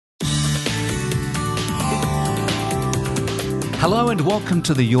Hello and welcome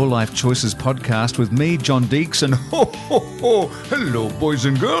to the Your Life Choices podcast with me, John Deeks, and hello boys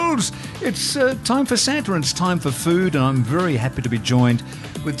and girls. It's time for Santa and it's time for food, and I'm very happy to be joined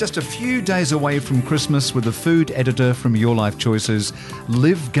with just a few days away from Christmas with the food editor from Your Life Choices,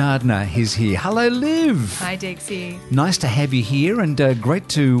 Liv Gardner is here. Hello, Liv. Hi, Dixie. Nice to have you here, and great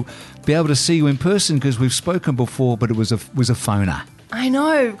to be able to see you in person because we've spoken before, but it was a phoner. I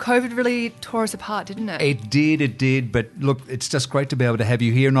know. COVID really tore us apart, didn't it? It did. But look, it's just great to be able to have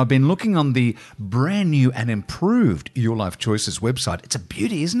you here. And I've been looking on the brand new and improved Your Life Choices website. It's a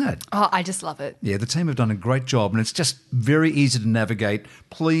beauty, isn't it? Oh, I just love it. Yeah, the team have done a great job and it's just very easy to navigate.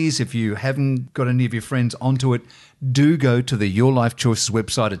 Please, if you haven't got any of your friends onto it, do go to the Your Life Choices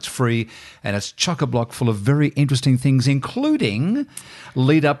website. It's free and it's chock-a-block full of very interesting things, including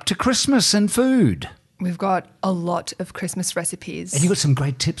lead up to Christmas and food. We've got a lot of Christmas recipes. And you've got some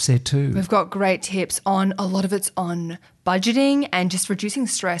great tips there too. We've got great tips on, a lot of it's on budgeting and just reducing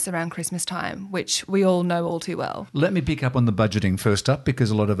stress around Christmas time, which we all know all too well. Let me pick up on the budgeting first up, because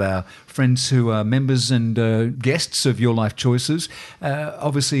a lot of our friends who are members and guests of Your Life Choices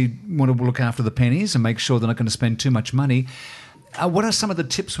obviously want to look after the pennies and make sure they're not going to spend too much money. What are some of the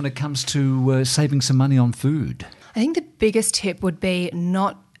tips when it comes to saving some money on food? I think the biggest tip would be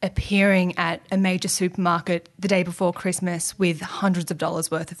not appearing at a major supermarket the day before Christmas with hundreds of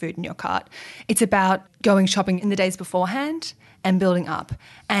dollars worth of food in your cart. It's about going shopping in the days beforehand and building up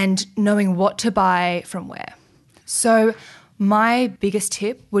and knowing what to buy from where. So my biggest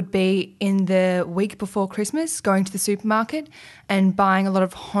tip would be in the week before Christmas, going to the supermarket and buying a lot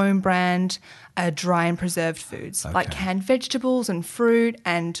of home brand dry and preserved foods, like canned vegetables and fruit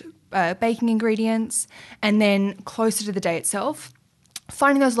and baking ingredients. And then closer to the day itself,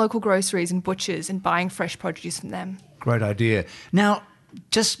 finding those local groceries and butchers and buying fresh produce from them. Great idea. Now,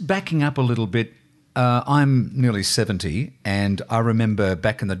 just backing up a little bit, I'm nearly 70 and I remember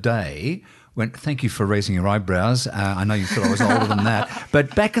back in the day when, thank you for raising your eyebrows, I know you thought I was older than that,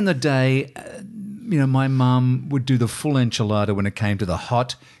 but back in the day, my mum would do the full enchilada when it came to the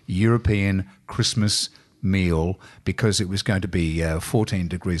hot European Christmas meal, because it was going to be 14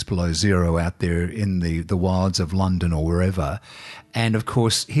 degrees below zero out there in the wilds of London or wherever. And of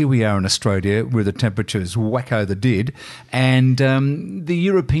course, here we are in Australia where the temperatures wacko the did, and the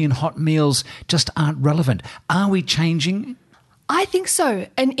European hot meals just aren't relevant. Are we changing? I think so.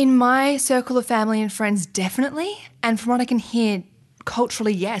 And in my circle of family and friends, definitely. And from what I can hear,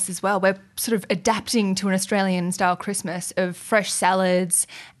 culturally, yes, as well. We're sort of adapting to an Australian-style Christmas of fresh salads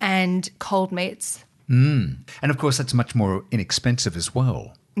and cold meats. And of course, that's much more inexpensive as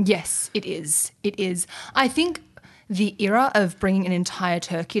well. Yes, it is. It is. I think the era of bringing an entire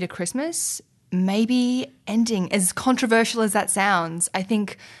turkey to Christmas may be ending. As controversial as that sounds, I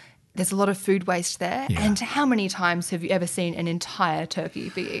think there's a lot of food waste there. Yeah. And how many times have you ever seen an entire turkey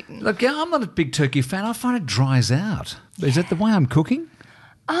be eaten? Look, I'm not a big turkey fan. I find it dries out. Is that the way I'm cooking?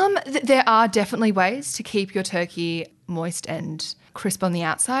 There are definitely ways to keep your turkey moist and crisp on the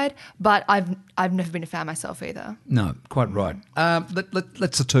outside, but I've never been a fan myself either. No, quite right.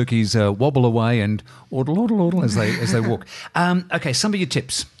 Let's the turkeys wobble away and ortle as they walk. Okay, some of your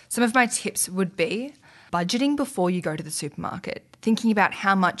tips. Some of my tips would be budgeting before you go to the supermarket, thinking about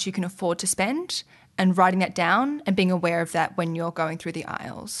how much you can afford to spend and writing that down and being aware of that when you're going through the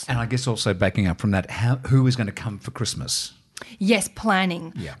aisles. And I guess also backing up from that, who is going to come for Christmas? Yes,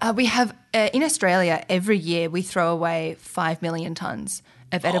 planning. Yeah. We have, in Australia, every year we throw away 5 million tonnes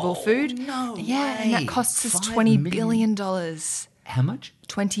of edible food. No Yeah, way. and that costs us $5 $20 million. billion. How much?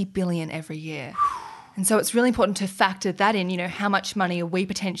 $20 billion every year. And so it's really important to factor that in, how much money are we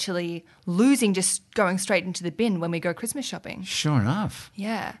potentially losing just going straight into the bin when we go Christmas shopping? Sure enough.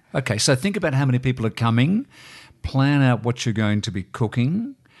 Yeah. Okay, so think about how many people are coming, plan out what you're going to be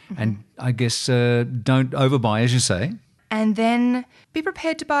cooking, and I guess don't overbuy, as you say. And then be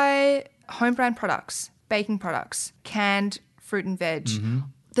prepared to buy home brand products, baking products, canned fruit and veg,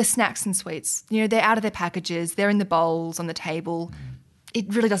 the snacks and sweets. They're out of their packages, they're in the bowls on the table. It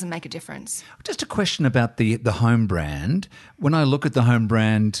really doesn't make a difference. Just a question about the home brand. When I look at the home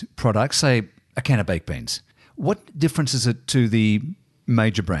brand products, say a can of baked beans, what difference is it to the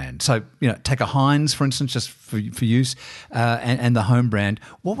major brand? So, take a Heinz, for instance, just for use, and the home brand.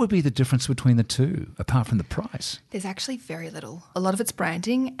 What would be the difference between the two, apart from the price? There's actually very little. A lot of it's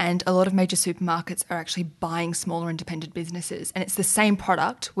branding, and a lot of major supermarkets are actually buying smaller independent businesses, and it's the same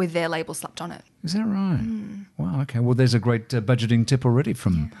product with their label slapped on it. Is that right? Wow, okay. Well, there's a great budgeting tip already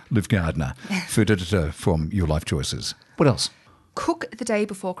from Liv Gardner, food editor from Your Life Choices. What else? Cook the day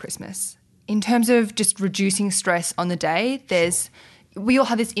before Christmas. In terms of just reducing stress on the day, we all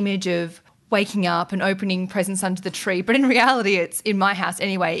have this image of waking up and opening presents under the tree. But in reality, it's in my house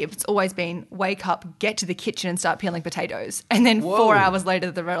anyway, it's always been wake up, get to the kitchen and start peeling potatoes. And then Whoa. 4 hours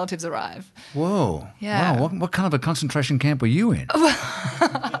later, the relatives arrive. Whoa. Yeah. Wow. What kind of a concentration camp were you in?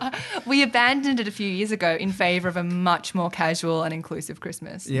 We abandoned it a few years ago in favour of a much more casual and inclusive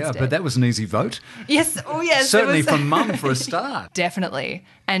Christmas. Yeah, instead. but that was an easy vote. Yes. Oh, yes. Certainly it was. from Mum for a start. Definitely.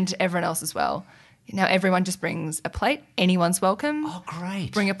 And everyone else as well. Now, everyone just brings a plate. Anyone's welcome. Oh,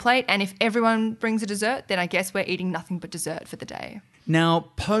 great. Bring a plate. And if everyone brings a dessert, then I guess we're eating nothing but dessert for the day.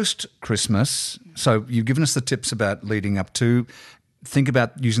 Now, post-Christmas, so you've given us the tips about leading up to, think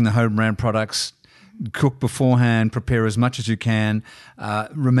about using the home brand products, cook beforehand, prepare as much as you can,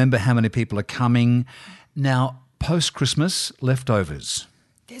 remember how many people are coming. Now, post-Christmas, leftovers.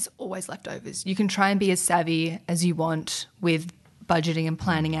 There's always leftovers. You can try and be as savvy as you want with budgeting and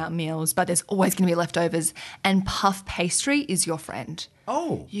planning out meals, but there's always going to be leftovers. And puff pastry is your friend.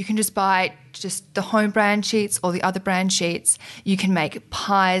 Oh. You can just buy just the home brand sheets or the other brand sheets. You can make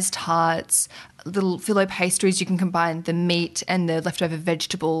pies, tarts, little filo pastries. You can combine the meat and the leftover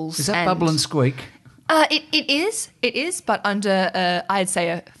vegetables. Is that bubble and squeak? It is, but under, I'd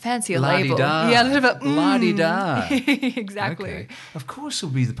say, a fancier label. La-di-da. Yeah, a little bit. La-di-da. Exactly. Okay. Of course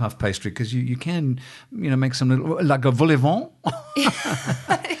it'll be the puff pastry because you can, make some little, like a vol-au-vent.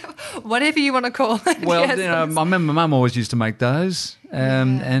 Whatever you want to call it. Well, yes. I remember Mum always used to make those,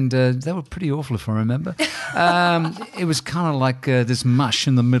 and they were pretty awful if I remember. It was kind of like this mush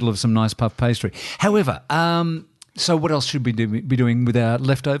in the middle of some nice puff pastry. However, so what else should we be doing with our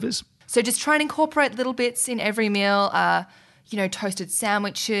leftovers? So just try and incorporate little bits in every meal. Toasted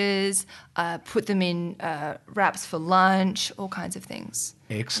sandwiches, put them in wraps for lunch, all kinds of things.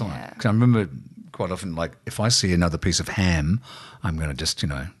 Excellent. Yeah. 'Cause I remember quite often, like, if I see another piece of ham, I'm going to just,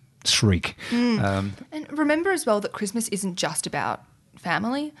 shriek. And remember as well that Christmas isn't just about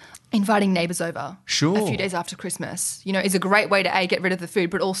family. Inviting neighbours over Sure. a few days after Christmas, is a great way to get rid of the food,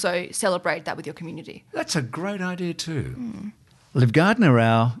 but also celebrate that with your community. That's a great idea too. Liv Gardner,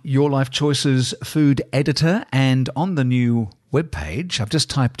 our Your Life Choices food editor, and on the new webpage, I've just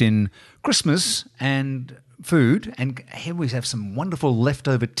typed in Christmas and food, and here we have some wonderful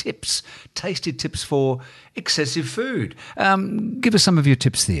leftover tips, tasty tips for excessive food. Give us some of your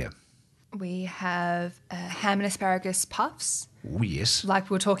tips there. We have ham and asparagus puffs. Oh, yes. Like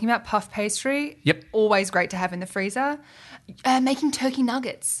we were talking about, puff pastry. Yep. Always great to have in the freezer. Making turkey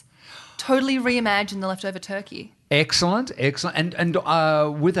nuggets. Totally reimagine the leftover turkey. Excellent. And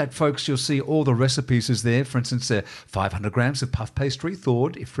with that, folks, you'll see all the recipes is there. For instance, 500 grams of puff pastry,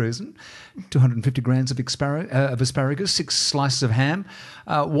 thawed if frozen, 250 grams of asparagus, 6 slices of ham,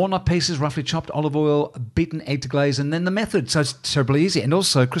 walnut pieces roughly chopped, olive oil, beaten egg to glaze, and then the method. So it's terribly easy. And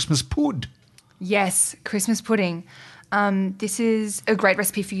also Christmas pud. Yes, Christmas pudding. This is a great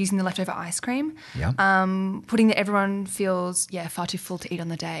recipe for using the leftover ice cream. Yeah. Pudding that everyone feels, far too full to eat on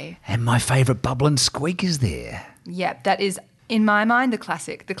the day. And my favourite bubble and squeak is there. Yep, that is, in my mind, the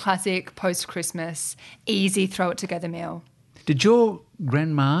classic post-Christmas, easy throw-it-together meal. Did your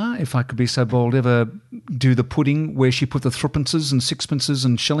grandma, if I could be so bold, ever do the pudding where she put the threepences and sixpences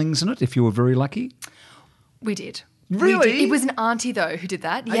and shillings in it, if you were very lucky? We did. Really? We did. It was an auntie, though, who did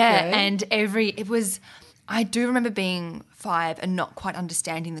that. Yeah, Okay. and I do remember being 5 and not quite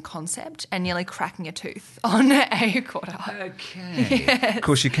understanding the concept and nearly cracking a tooth on a quarter. Okay. Yes. Of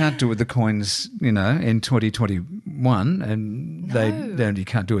course, you can't do it with the coins, in 2021, and you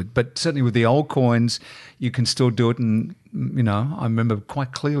can't do it. But certainly with the old coins, you can still do it. And, I remember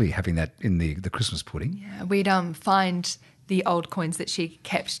quite clearly having that in the Christmas pudding. Yeah, we'd find the old coins that she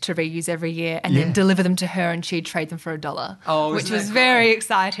kept to reuse every year and Yeah. then deliver them to her and she'd trade them for $1. Oh, which isn't was that very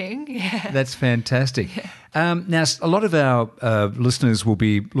exciting. Yeah. That's fantastic. Now, a lot of our listeners will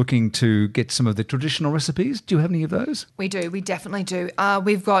be looking to get some of the traditional recipes. Do you have any of those? We do. We definitely do.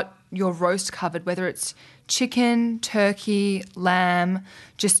 We've got your roast covered, whether it's chicken, turkey, lamb.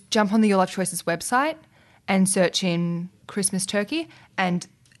 Just jump on the Your Life Choices website and search in Christmas turkey and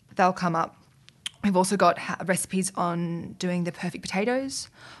they'll come up. We've also got recipes on doing the perfect potatoes.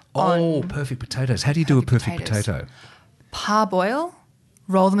 Perfect potatoes. How do you do a perfect potatoes. potato? Parboil,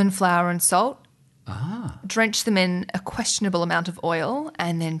 roll them in flour and salt, drench them in a questionable amount of oil,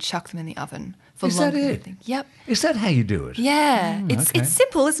 and then chuck them in the oven for Is longer. that it? Yep. Is that how you do it? Yeah. okay. It's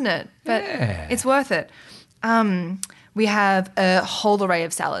simple, isn't it? But Yeah. it's worth it. We have a whole array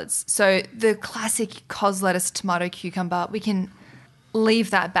of salads. So the classic cos lettuce, tomato, cucumber, we can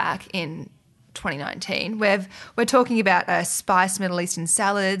leave that back in 2019. We're talking about spiced Middle Eastern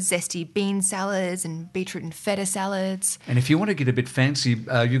salads, zesty bean salads, and beetroot and feta salads. And if you want to get a bit fancy,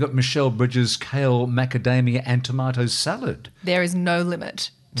 you've got Michelle Bridges' kale, macadamia and tomato salad. There is no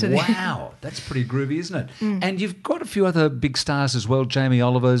limit. Wow, that's pretty groovy, isn't it? And you've got a few other big stars as well. Jamie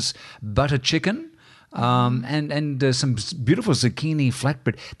Oliver's butter chicken. And some beautiful zucchini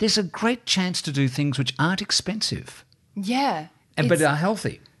flatbread. There's a great chance to do things which aren't expensive, Yeah. but are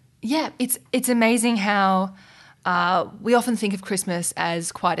healthy. Yeah, it's amazing how we often think of Christmas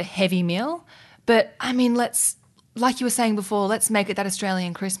as quite a heavy meal. But, I mean, like you were saying before, let's make it that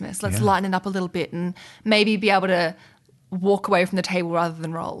Australian Christmas. Let's lighten it up a little bit and maybe be able to walk away from the table rather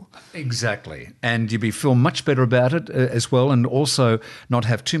than roll. Exactly. And you'll feel much better about it as well, and also not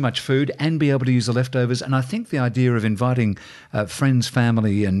have too much food and be able to use the leftovers. And I think the idea of inviting friends,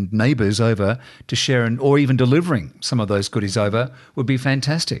 family and neighbours over to share or even delivering some of those goodies over would be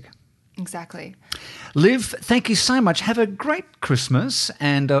fantastic. Exactly. Liv, thank you so much. Have a great Christmas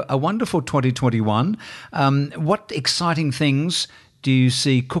and a wonderful 2021. What exciting things do you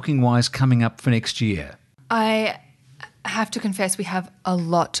see cooking-wise coming up for next year? I have to confess we have a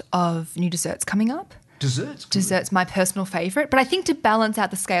lot of new desserts coming up. Desserts, my personal favourite. But I think to balance out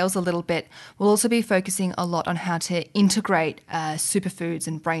the scales a little bit, we'll also be focusing a lot on how to integrate superfoods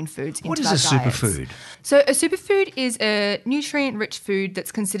and brain foods into our diets. What is a superfood? So a superfood is a nutrient-rich food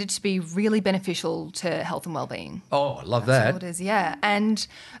that's considered to be really beneficial to health and well-being. Oh, I love That's that. all it is, yeah. And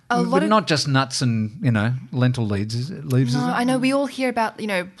But not just nuts and, lentil leaves, is No, it? I know we all hear about,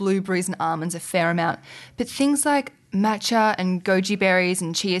 blueberries and almonds a fair amount, but things like matcha and goji berries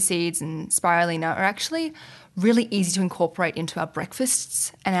and chia seeds and spirulina are actually really easy to incorporate into our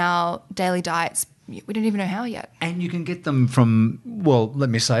breakfasts and our daily diets. We don't even know how yet. And you can get them from, let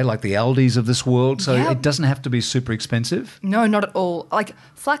me say, like the Aldis of this world, so Yeah. it doesn't have to be super expensive. No, not at all. Like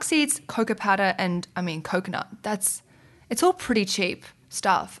flax seeds, cocoa powder, and coconut. It's all pretty cheap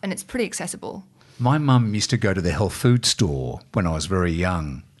stuff and it's pretty accessible. My mum used to go to the health food store when I was very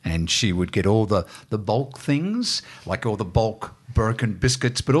young, and she would get all the bulk things, like all the bulk Birkin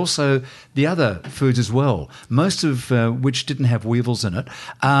biscuits, but also the other foods as well, most of which didn't have weevils in it.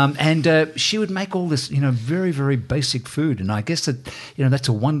 And she would make all this, very, very basic food. And I guess that, that's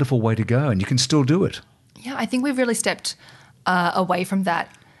a wonderful way to go, and you can still do it. Yeah, I think we've really stepped away from that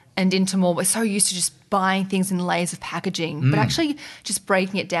and into more. We're so used to just buying things in layers of packaging, but actually just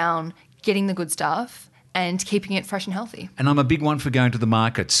breaking it down, getting the good stuff and keeping it fresh and healthy. And I'm a big one for going to the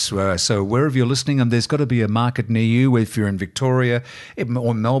markets. So wherever you're listening, there's got to be a market near you. If you're in Victoria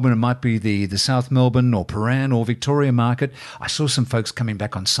or Melbourne, it might be the South Melbourne or Paran or Victoria Market. I saw some folks coming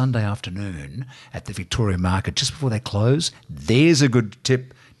back on Sunday afternoon at the Victoria Market just before they close. There's a good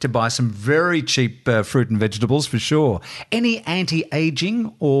tip to buy some very cheap fruit and vegetables for sure. Any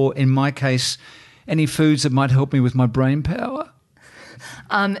anti-aging or, in my case, any foods that might help me with my brain power?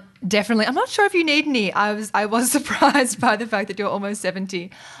 Definitely. I'm not sure if you need any. I was surprised by the fact that you're almost 70.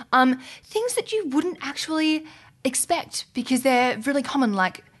 Things that you wouldn't actually expect because they're really common,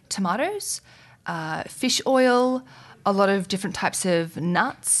 like tomatoes, fish oil, a lot of different types of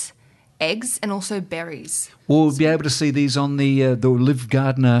nuts, eggs, and also berries. We'll be able to see these on the Liv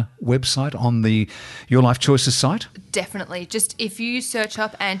Gardner website, on the Your Life Choices site. Definitely. Just if you search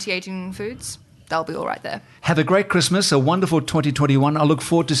up anti-aging foods, they'll be all right there. Have a great Christmas, a wonderful 2021. I look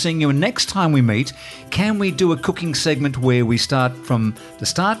forward to seeing you. And next time we meet, can we do a cooking segment where we start from the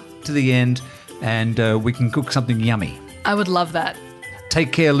start to the end and we can cook something yummy? I would love that.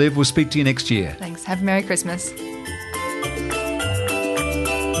 Take care, Liv. We'll speak to you next year. Thanks. Have a Merry Christmas.